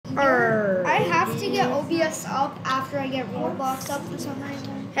I have to get OBS up after I get Roblox up for some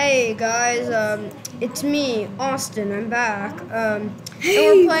reason. Hey guys, it's me, Austin. I'm back. And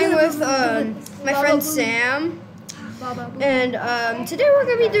we're playing with my friend Sam. And today we're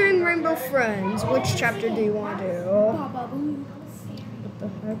gonna be doing Rainbow Friends. Which chapter do you want to do? What the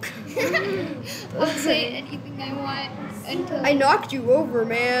heck? I'll say anything I want until I knocked you over,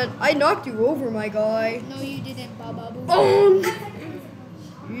 man. I knocked you over, my guy. No, you didn't. Bonk!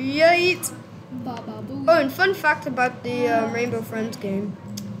 Yeet! Boo. Oh, and fun fact about the Rainbow Friends game.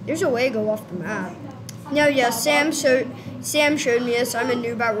 There's a way to go off the map. Now, yeah, Sam showed me this. I'm a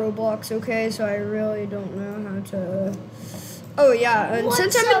noob at Roblox, okay? So I really don't know how to... Oh, yeah, and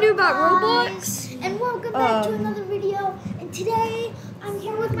since I'm a noob at Roblox... And welcome back to another video. And today, I'm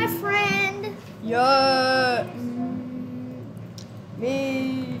here with my friend. Yeah.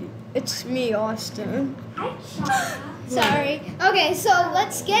 It's me, Austin. Sorry. Okay, so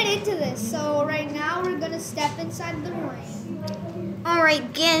let's get into this. So right now, we're going to step inside the ring.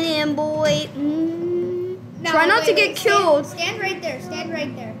 Alright, get in, boy. No, Try not to get killed. Stand right there. Stand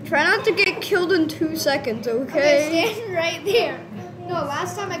right there. Try not to get killed in 2 seconds, okay? Okay, stand right there. No,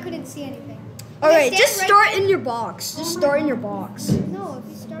 last time I couldn't see anything. Alright, just right start in your box. Just start in your box. No, if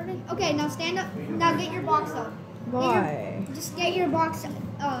you started. Okay, now stand up. Now get your box up. Why? Just get your box. Wait.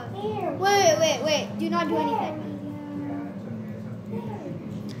 Do not do anything.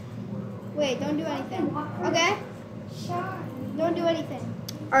 Wait, don't do anything. Okay? Don't do anything.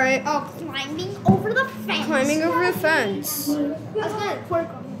 Alright. Oh, climbing over the fence. Climbing over the fence. I was gonna twerk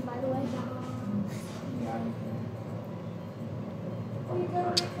on him, by the way.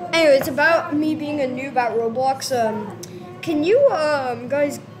 Anyway, it's about me being a noob at Roblox. Can you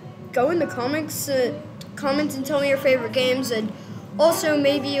guys go in the comments and tell me your favorite games, and also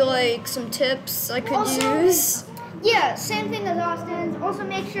maybe like some tips I could use? Yeah, same thing as Austin's. Also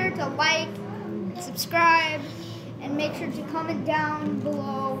make sure to like, subscribe, and make sure to comment down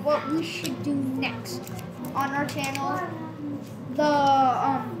below what we should do next on our channel.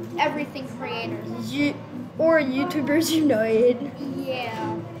 The Everything Creators. Or YouTubers United.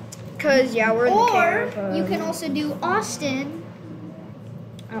 Yeah. Cause yeah, we're in the camp. Or you can also do Austin.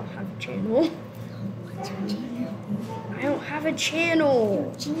 I don't have a channel. What's your Gmail? I don't have a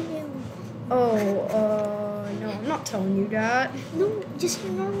channel. Gmail. Oh, no, I'm not telling you that. No, just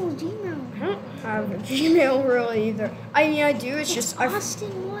your normal Gmail. I don't have a Gmail really either. I mean, I do. It's just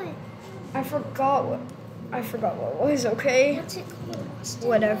Austin what? I forgot what it was. Okay. What's it called? Austin.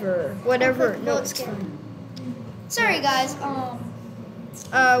 Whatever. No, it's fine. Sorry guys.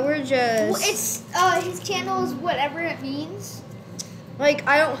 We're just. Well, it's his channel is whatever it means. Like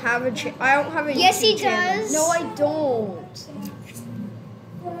I don't have a Yes, YouTube he channel. does. No, I don't.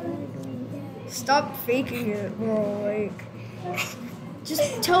 Stop faking it, bro. Like,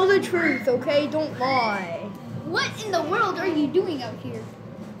 just tell the truth, okay? Don't lie. What in the world are you doing out here?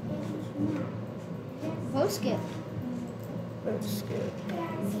 Vote skip.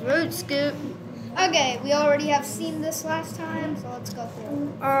 Road skip. Okay, we already have seen this last time, so let's go through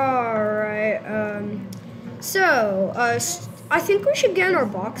it. Alright, I think we should get in our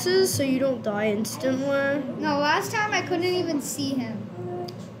boxes so you don't die instantly. No, last time I couldn't even see him.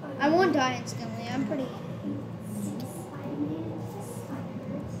 I won't die instantly. I'm pretty.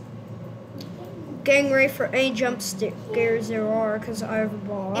 Getting ready for any jump scares there are because I have a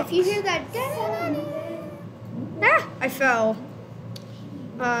box. If you hear that, Ah, I fell.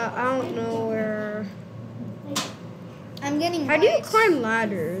 I don't know where. I'm getting. How do you lights. climb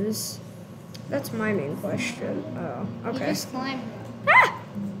ladders? That's my main question. Oh, You okay. just climb. Ah!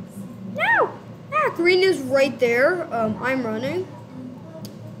 No! Ah, green is right there. I'm running.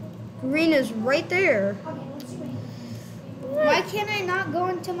 Green is right there. Why can't I not go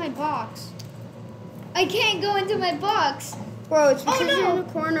into my box? I can't go into my box. Bro, it's because Oh, no. you're in the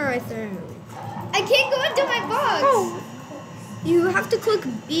corner, I think. I can't go into my box. Oh. You have to click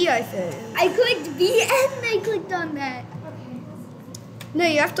B, I think. I clicked B and I clicked on that. No,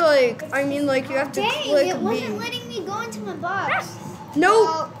 you have to you have to Dang, click it B. wasn't letting me go into my box. Nope.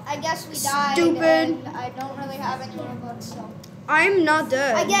 Well, I guess we died. Stupid. And I don't really have any more books, so. I'm not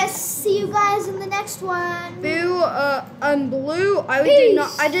dead. I guess see you guys in the next one. Blue, blue, I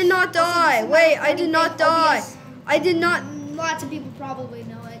did not die. Also, Wait, I did not die. obvious. I did not, Lots of people probably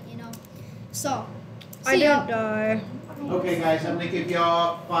know it, you know. So, I see ya. didn't die. Okay, guys, I'm gonna give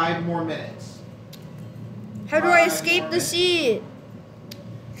y'all 5 more minutes. How do I escape the seat?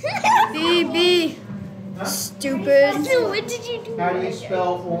 B. Stupid. What did you do? How do you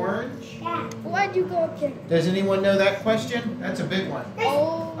spell orange? Why'd you go up there? Does anyone know that question? That's a big one.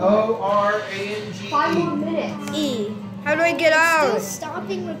 Oh. O-R-A-N-G-E. 5 more minutes. E. How do I get Still out?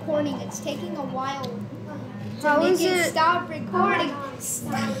 stopping recording. It's taking a while to How make is it? stop recording.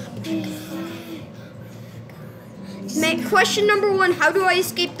 Question number 1, how do I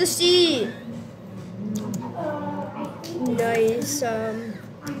escape the sea? Nice. I'm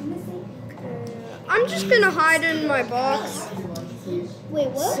just gonna hide in my box. Wait,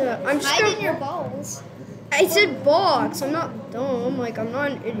 what? So, I'm just Hide gonna- in your balls. I said box. I'm not dumb. Like, I'm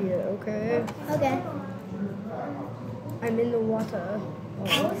not an idiot, okay? Okay. I'm in the water.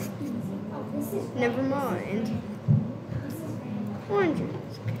 Oh. Never mind. Oranges.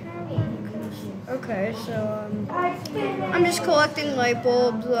 Okay, so, I'm just collecting light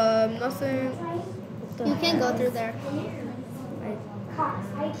bulbs. Nothing. What the You can go heck? through there.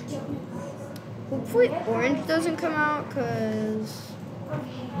 Hopefully orange doesn't come out, because...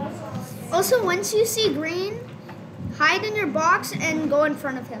 Also, once you see green, hide in your box and go in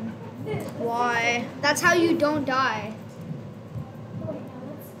front of him. Why? That's how you don't die.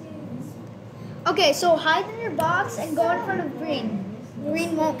 Okay, so hide in your box and go in front of green.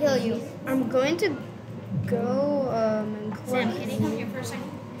 Green won't kill you. I'm going to go, and collect... Sam, can you come here for a second?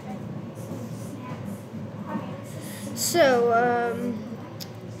 So,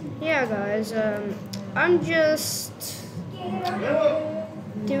 yeah, guys, I'm just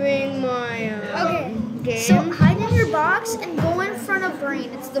doing my, Okay, game. so hide in your box and go in front of green.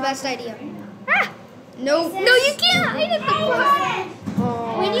 It's the best idea. Ah! Nope. No, you can't hide in the box.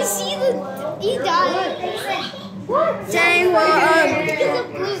 Aw. When you see he died. Dang,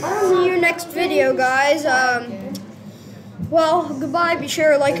 well, see you next video, guys. Well, goodbye. Be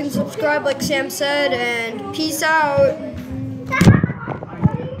sure to like and subscribe like Sam said, and peace out.